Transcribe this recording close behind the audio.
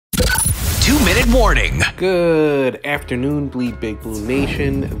2-minute warning. Good afternoon, Bleed Big Blue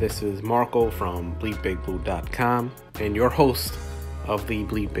Nation. This is Marco from Bleedbigblue.com and your host of the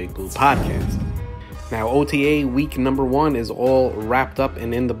Bleed Big Blue podcast. Now, OTA week number 1 is all wrapped up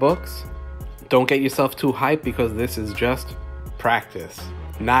and in the books. Don't get yourself too hyped because this is just practice.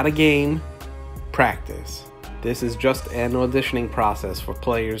 Not a game, practice. This is just an auditioning process for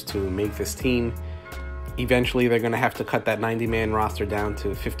players to make this team. Eventually, they're going to have to cut that 90-man roster down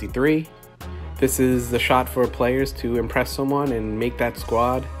to 53. This is the shot for players to impress someone and make that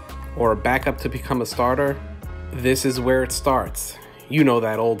squad, or a backup to become a starter. This is where it starts. You know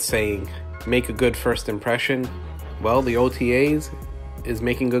that old saying, make a good first impression. Well, the OTAs is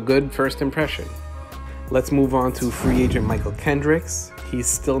making a good first impression. Let's move on to free agent Mychal Kendricks. He's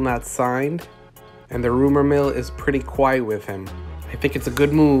still not signed, and the rumor mill is pretty quiet with him. I think it's a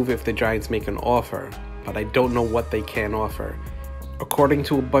good move if the Giants make an offer, but I don't know what they can offer. According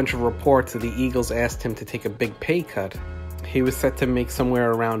to a bunch of reports, the Eagles asked him to take a big pay cut. He was set to make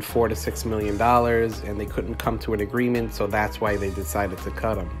somewhere around $4 to $6 million, and they couldn't come to an agreement, so that's why they decided to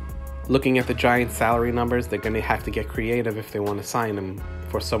cut him. Looking at the Giants' salary numbers, they're going to have to get creative if they want to sign him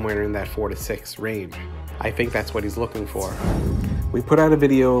for somewhere in that 4 to 6 range. I think that's what he's looking for. We put out a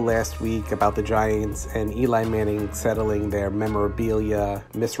video last week about the Giants and Eli Manning settling their memorabilia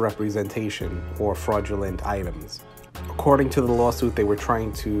misrepresentation or fraudulent items. According to the lawsuit, they were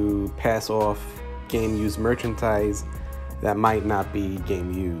trying to pass off game-used merchandise that might not be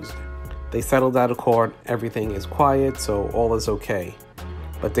game-used. They settled out of court, everything is quiet, so all is okay.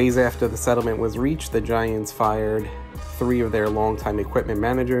 But days after the settlement was reached, the Giants fired 3 of their longtime equipment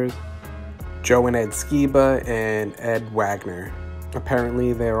managers, Joe and Ed Skiba and Ed Wagner.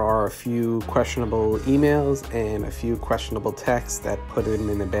 Apparently, there are a few questionable emails and a few questionable texts that put him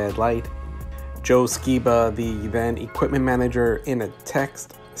in a bad light. Joe Skiba, the then equipment manager, in a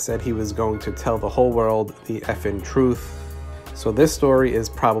text said he was going to tell the whole world the effing truth. So this story is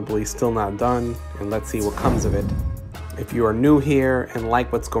probably still not done, and let's see what comes of it. If you are new here and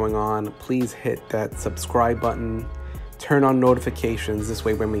like what's going on, please hit that subscribe button. Turn on notifications, this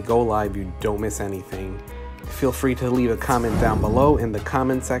way when we go live you don't miss anything. Feel free to leave a comment down below in the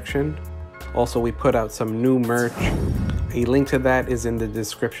comment section. Also, we put out some new merch. A link to that is in the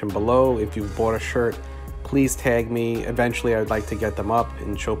description below. If you've bought a shirt, please tag me. Eventually, I'd like to get them up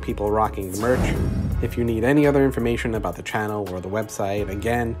and show people rocking the merch. If you need any other information about the channel or the website,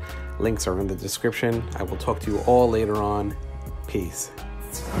 again, links are in the description. I will talk to you all later on. Peace.